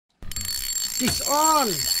Practice on!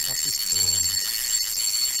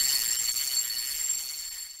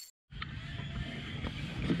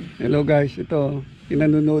 Hello guys, ito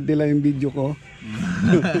pinanonood nila yung video ko.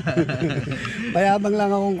 Bayabang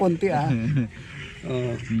lang akong konti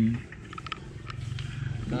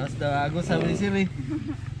Tapos daw ako sabi sir.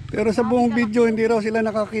 Pero sa buong video hindi raw sila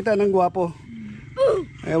nakakita ng gwapo.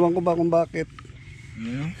 Ewan ko ba kung bakit.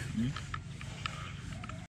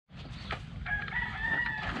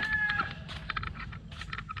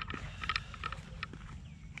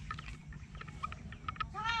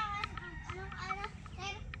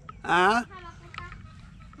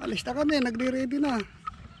 Alis na kami, nagre-ready na.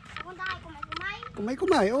 Pupunta kayo kumay-kumay?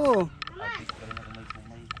 Kumay-kumay, oo.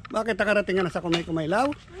 Bakit nakarating ka na sa kumay-kumay,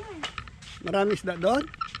 Law? Marami isda doon?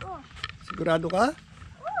 Oo. Sigurado ka?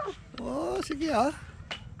 Oo. Sige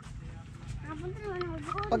Napunta naman ako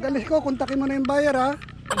doon. Pag alis ko, kontakin mo na yung buyer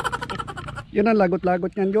Yun ang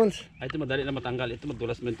lagot-lagot niyan, Jules. Ay, ito madali na matanggal. Ito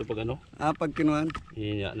madulas mo ito pag ano. Pag kinuhan.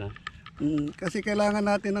 Iya na. Kasi kailangan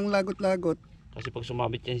natin ng lagot-lagot. Kasi pag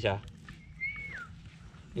sumabit yan siya,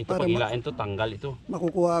 ito para pag hilain to, tanggal ito.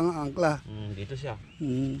 Makukuha ang angkla. Dito siya.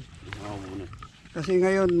 Kasi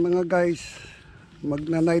ngayon mga guys,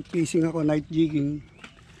 magna night fishing ako, night jigging.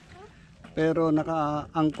 Pero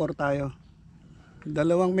naka-anchor tayo.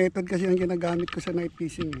 Dalawang method kasi ang ginagamit ko sa night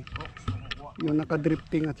fishing yung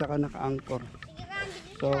naka-drifting at saka naka-anchor.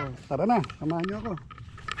 So tara na, samahan niyo ako.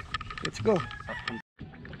 Let's go.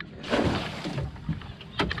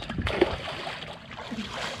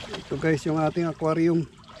 Ito guys yung ating aquarium.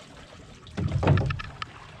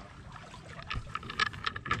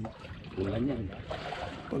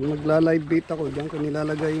 Pag magla-live bait ako, diyan ko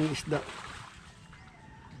nilalagay yung isda.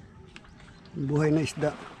 Buhay na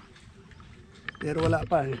isda. Pero wala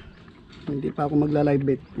pa Hindi pa ako magla-live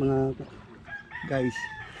bait mga guys.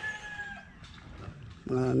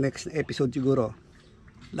 Mga next episode siguro.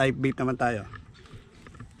 Live bait naman tayo.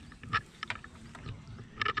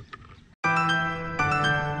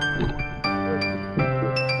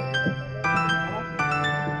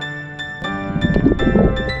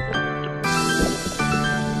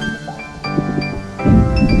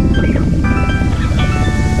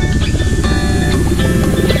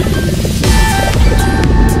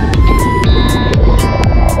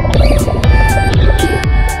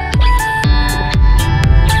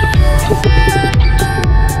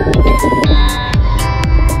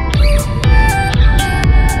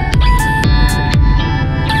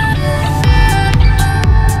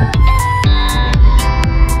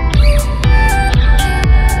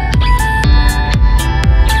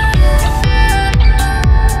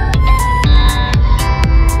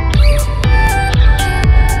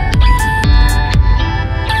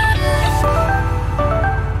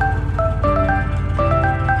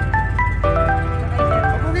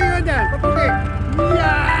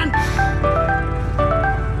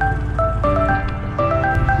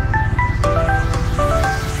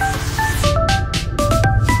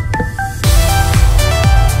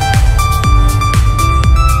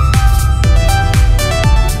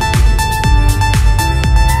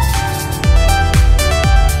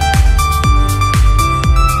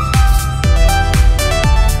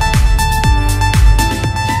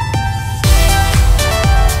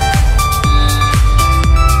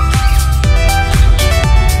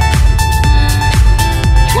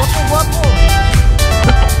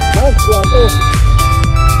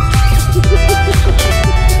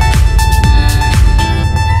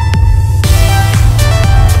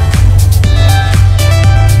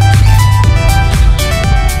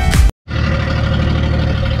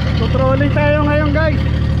 Trolling tayo ngayon guys.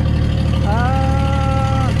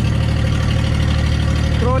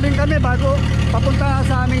 Trolling kami bago papunta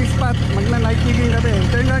sa aming spot. Magna-night jigging kami.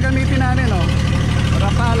 Ito yung gagamitin namin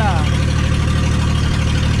Rapala.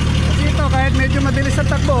 Kasi ito kahit medyo mabilis sa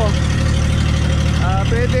takbo,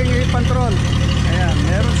 pwedeng i-control. Ayan,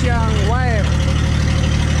 meron siyang wire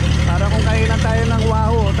para kung kailan tayo ng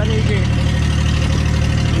wahoo o tanigi,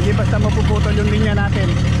 hindi basta mapuputol yung linya natin.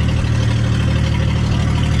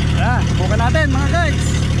 Subukan natin mga guys.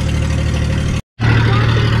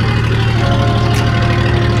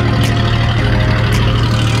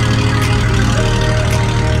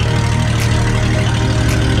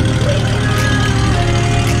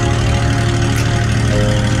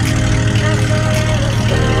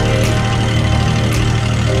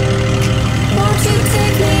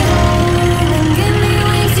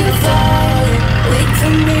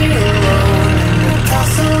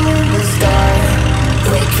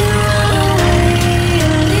 We can run away.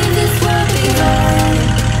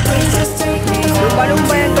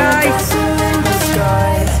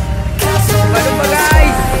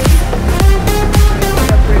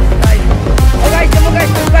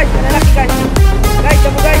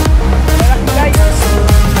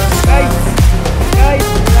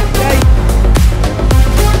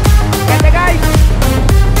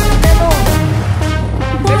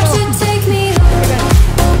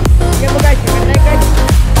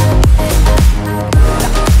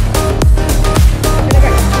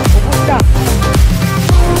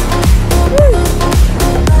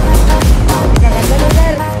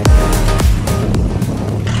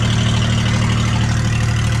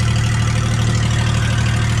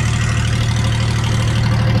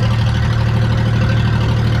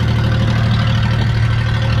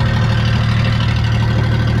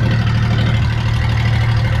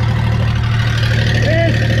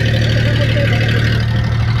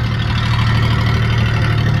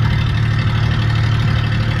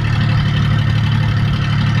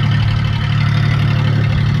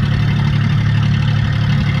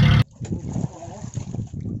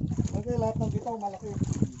 ito, malaki.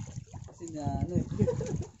 Kasi na, ano eh.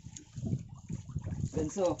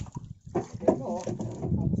 Benso. Ito, oh.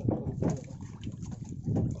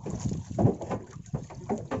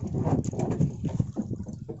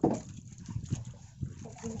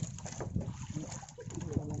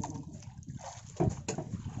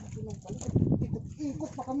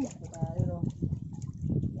 Ikot pa kami. Tayo, no?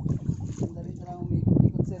 Dali na lang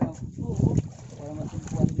umikot-ikot sir, no? Oo. Para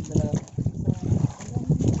matumpuan din dalawa.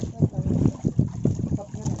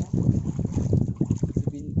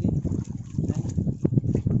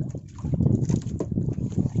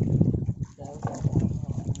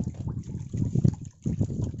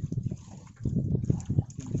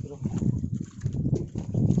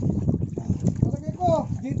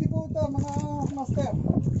 GT po ito mga master.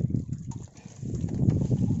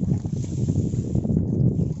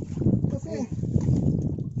 Kasi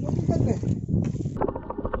mabigat eh.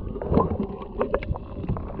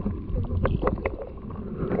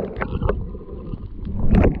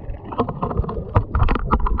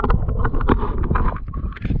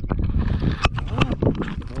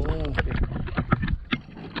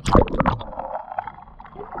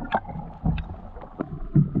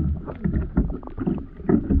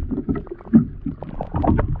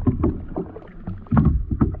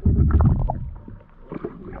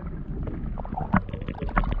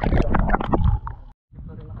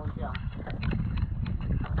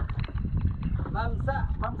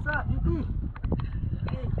 Mamsa, GT.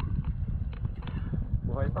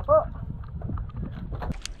 Buhay pa po.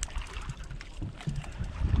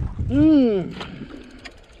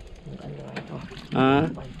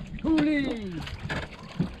 Huli!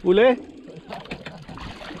 Huli?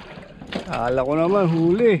 Kala ko naman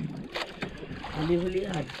huli.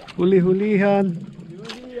 Huli-hulihan. Huli-hulihan.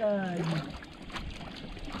 Huli-hulihan.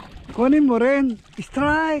 Kunin mo rin.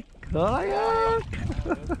 Strike! Ayan!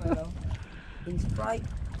 Spike.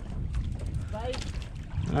 Spike.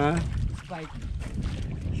 Ha? Spike.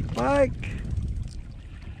 Spike!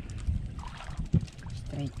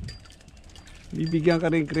 Strike. Bibigyan ka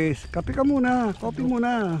rin, Chris. Kape ka muna. Coffee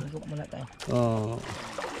muna. Tugok muna tayo. Oh.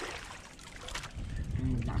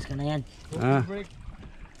 Lakas ka na yan. Ah.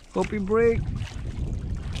 Coffee break.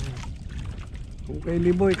 Kung kay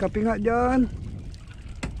Liboy, kape nga dyan. Yan.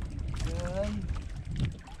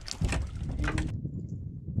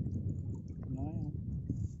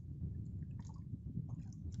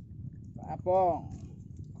 Paapong.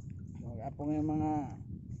 Paapong yung mga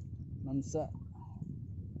mamsa.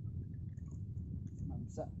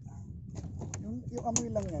 Mamsa. Yung amoy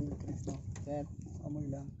lang yan, Chris, no? Sir, Amoy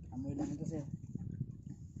lang. amoy lang ito sir.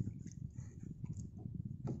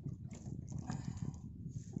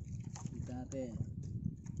 Dito natin.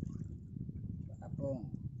 Paapong.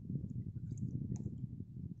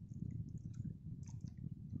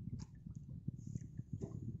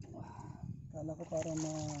 Kala ko para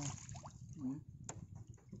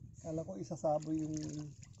kala ko isasaboy yung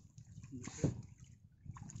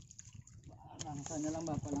Palangsa niya lang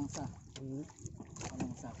ba? Palangsa.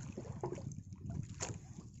 Palangsa.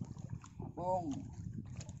 Apong.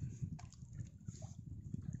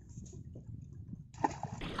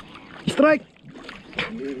 strike!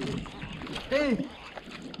 Eh!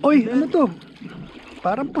 Oy, ano to?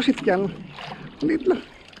 Parang pusit yan. Maliit lang.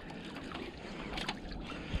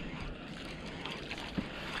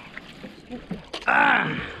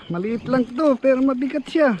 Maliit lang to, pero mabigat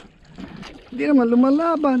siya. Hindi naman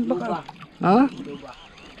lumalaban. Baka. Ha?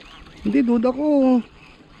 Hindi, duda ko.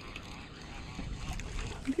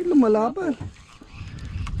 Hindi lumalaban.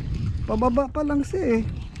 Pababa pa lang siya eh.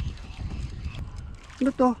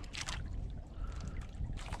 Ano to?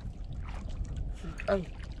 Ay!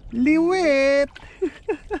 Liwit!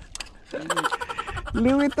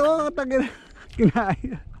 Liwit to, tanggal.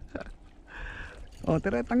 Kinaya. O,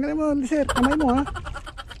 tira, tanggalin mo, Lisette. Kamay mo, ha?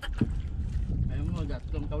 Ayaw mo,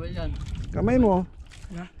 gatlong kawil yan. Kamay mo.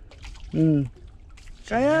 Ha?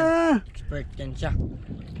 Kaya! Expert yan siya.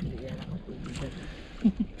 Hindi yan ako.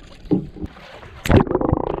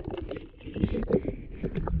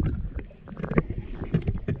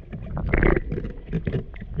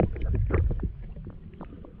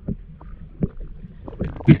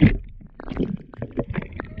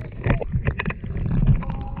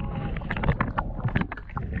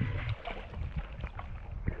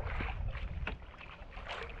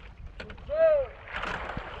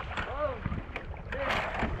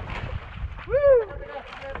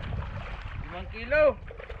 Kilo.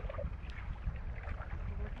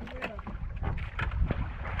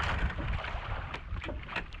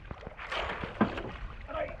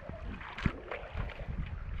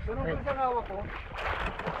 Ganun ko sa hawak ko.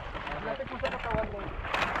 Lapit mo sa katawan mo.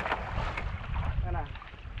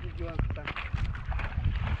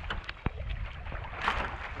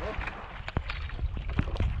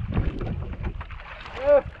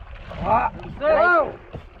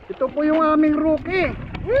 Ito po yung aming rookie.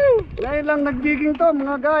 Ngayon lang nag-jigging to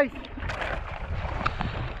mga guys.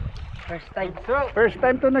 First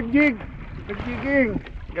time to nag-jigging.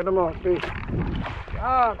 Ganun mo, please.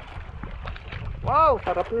 Yan. Wow,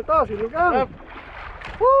 sarap nito, sinigang.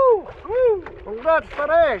 Woo! Congrats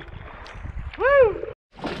pare. Woo!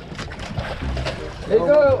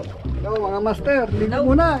 Ligo. Yo mga master, ligo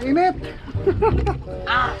muna, init.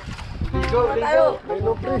 Ligo. May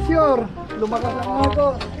low pressure. Lumakas ang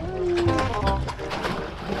ako.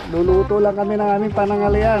 Luluto lang kami ng aming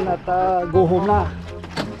panangalian at go home na.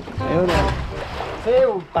 Ayun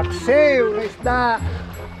o. Paksiw na isda.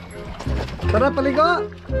 Sarap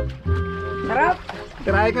paligo. Sarap!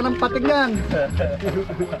 Tirahin ka ng pating yan.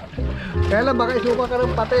 Kaya lang baka isuka ka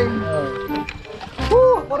ng pating.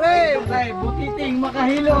 Ako rin. Ay, butiting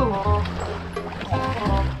makahilong.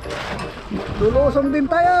 Lulusong din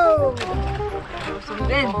tayo. Lusong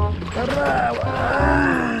din. Tara.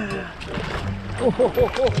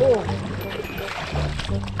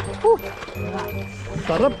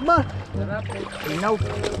 Sarap ba? Sarap. Inaw.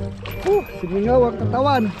 Siningaw ang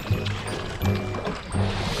katawan.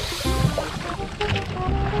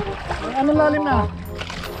 Anong lalim na?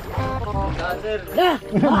 Sir.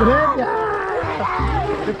 Break yan.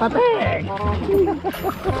 Si pating.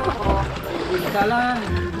 Isa lang.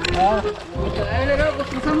 Ay, laro.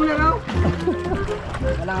 Kuskusan mo laro.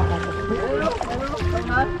 Wala ka pang kuskus.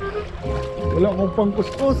 Wala akong pang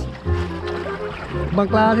kuskus. Ibang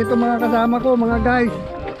klase ito mga kasama ko mga guys.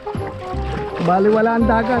 Bali wala ang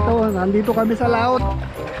dagat. Nandito kami sa laot.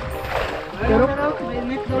 Pero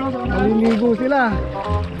maliligo sila.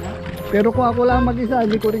 Pero kung ako lang mag-isa,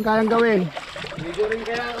 hindi ko rin kayang gawin. Ligo rin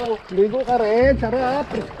kaya ako. Ligo ka rin, sarap,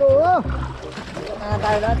 presko. Ligo na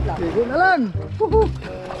tayo lahat lang. Ligo na lang.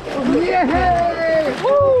 Yehey!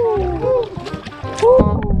 Woo!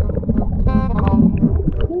 Woo!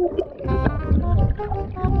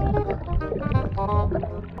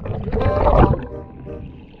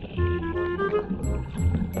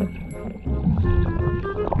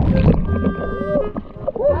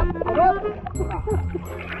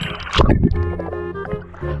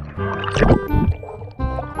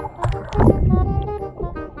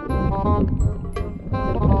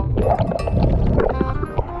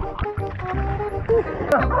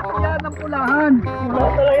 Yan ang pulahan. Pula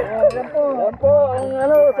talaga. Yan po ang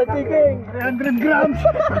sa jigging. 300 grams.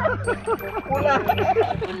 Pula.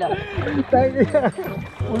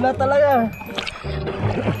 Pula talaga.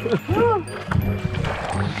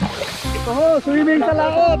 Ito ho, swimming sa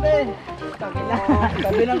laot.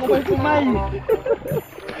 Kabilang ko may kumay.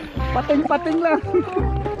 Pating-pating lang.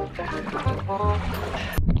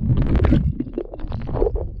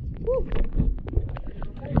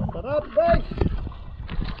 Sarap guys.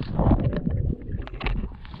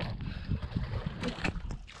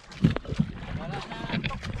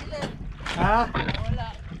 Ha?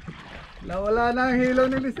 Nawala na ang hilo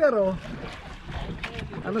ni Sir oh.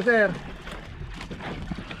 Ano sir?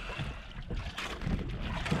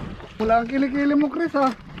 Wala ang kilikili mo Chris ha.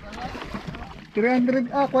 300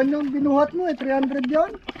 kwan yung binuhat mo 300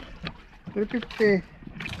 yon. 350.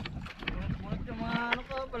 Mulat yung mga ano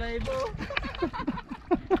ko, palaybo.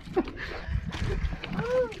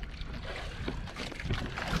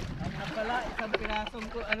 Ano pala, isang pirasong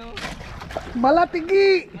ko,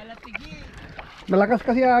 Malatigi. malatigi. Malakas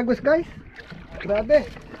kasi agos guys. Grabe.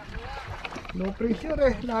 Low pressure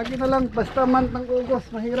lagi na lang basta man ng ugos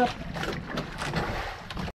mahirap.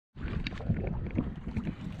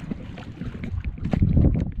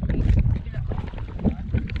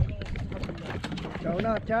 Ciao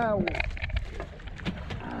na, ciao.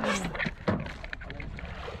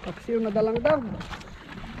 Paksiw na dalangdang.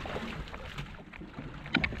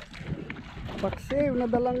 Paksiw na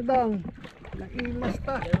dalangdang. Naimas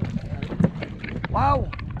ta. Wow.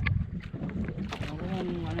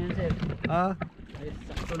 Ano yun sir? Ah, Ay,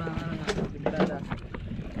 sakto na pinilada.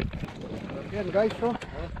 yan guys oh.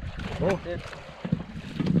 Oh, Sir.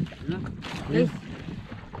 Yes.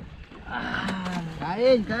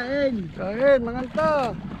 Kain, kain. kain,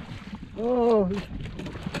 manganta. Oh,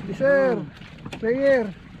 sir.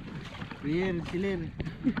 Player. Prayer, silir.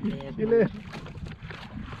 Sila.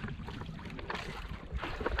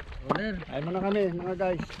 Order. Ay mo na kami mga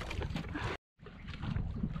guys.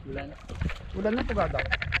 Ulan. Ulan na pagada.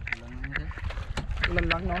 Ulan na sir. Ulan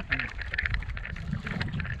lang no.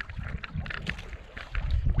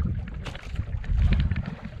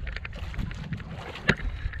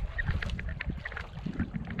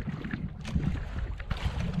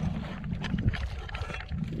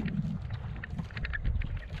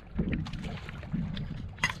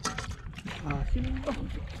 Simba.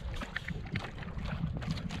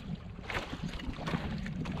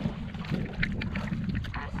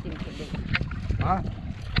 Ha?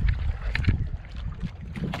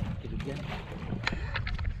 Kilig yan.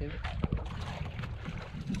 Sige.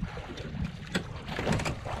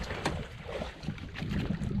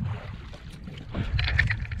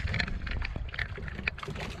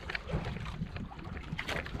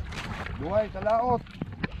 Buhay sa laot.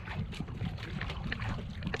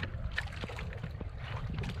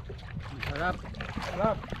 Sarap.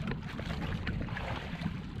 Sarap.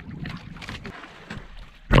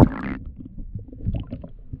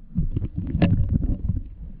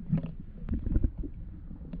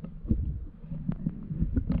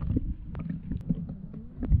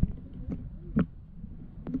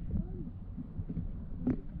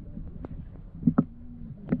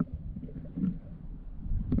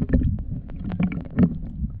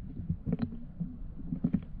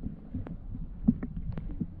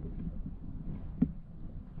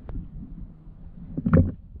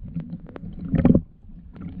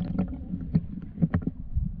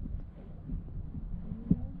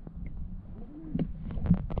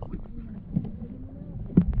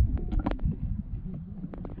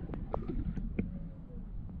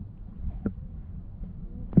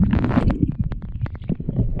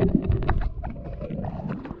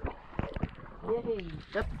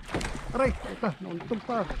 Aray, ito, nauntog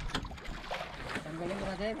pa. Tanggalin ko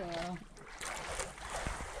natin.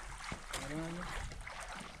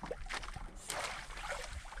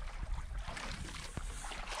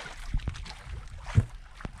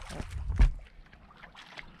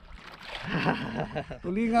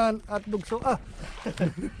 Tulingan at dugso. Ah,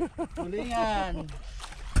 Tulingan.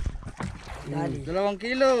 2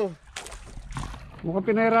 kilo. mukhang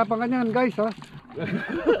pinahirapan ka niyan, guys, ha?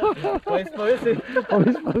 Pawis eh.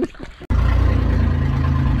 Pawis.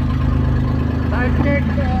 Time check,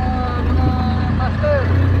 mga master.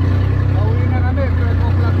 Pauwi na kami, 12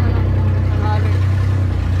 o'clock na lang tanghali.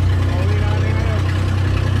 Pauwi na kami ngayon.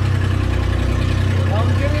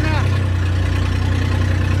 Boundary na.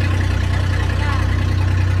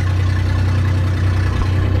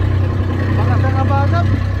 Mga sangabagap.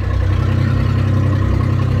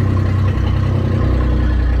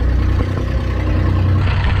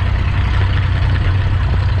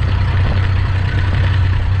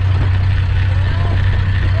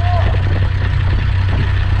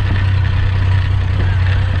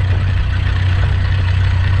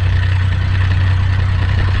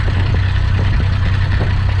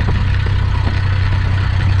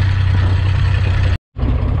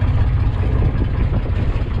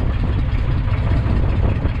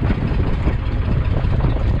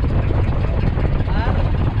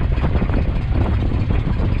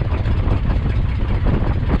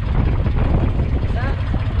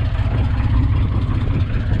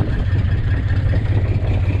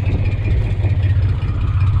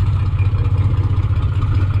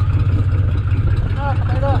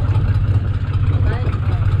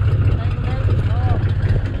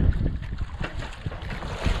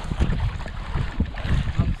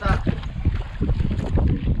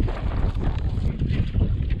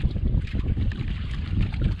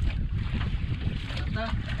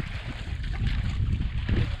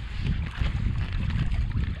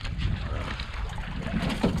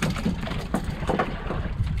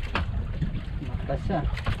 Kasya.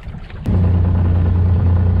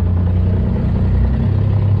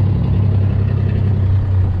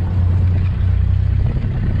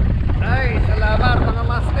 Ay, salamat mga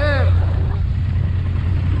master.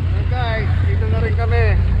 Hey guys, dito na rin kami.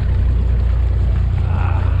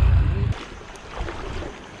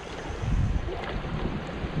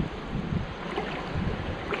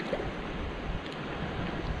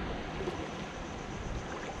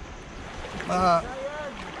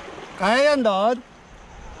 Kaya yan doon?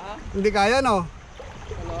 Ha? Hindi kaya, no?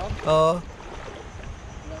 Hello? Oo.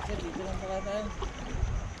 Nasa dito lang pala tayo.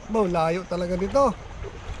 Bo, layo talaga dito.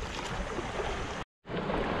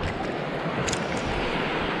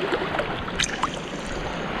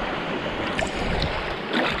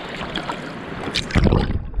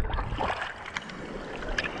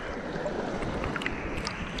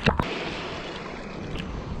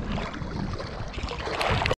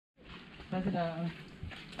 Saan sila?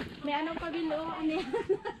 May anong pabilo? Ano yan?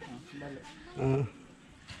 Ah.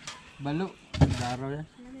 Balo. Daro yan.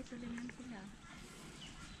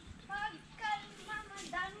 Pagkalma,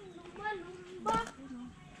 madaming lumbalumba.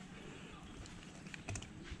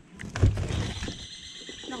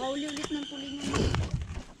 Nakauli ulit ng tulingan.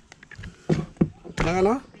 Nang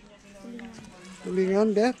ano?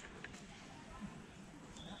 Tulingan, Beth.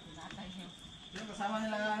 Yung kasama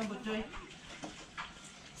nila ano, Butchoy?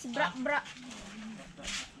 Si Bra Bra.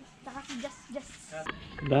 Saka si Just Just.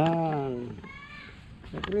 Dang.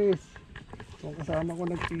 Chris. Itong kasama ko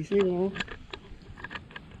nag-fishing, oh.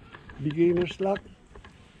 Beginner's luck.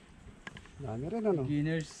 Dami rin, ano?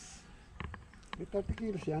 Beginners. May 30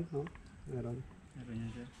 kilos yan, no? Meron. Meron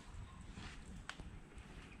yan, sir.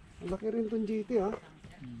 Ang laki rin itong GT, ha?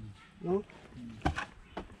 No?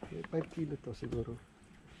 May 5 kilo to siguro.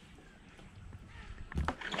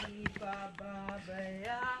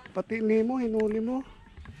 Pati Nemo, hinuli mo.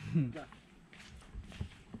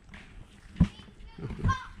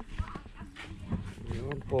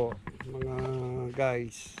 Yun po, mga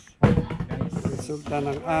guys. Resulta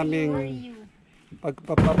ng aming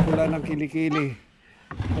pagpapapula ng kilikili.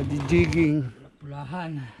 Jigging.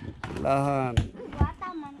 Pulahan. Lahan. Bata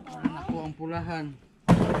man to. Ako ang pulahan.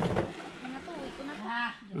 Ano to? Ito na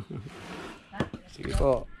to. Sige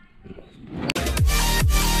po.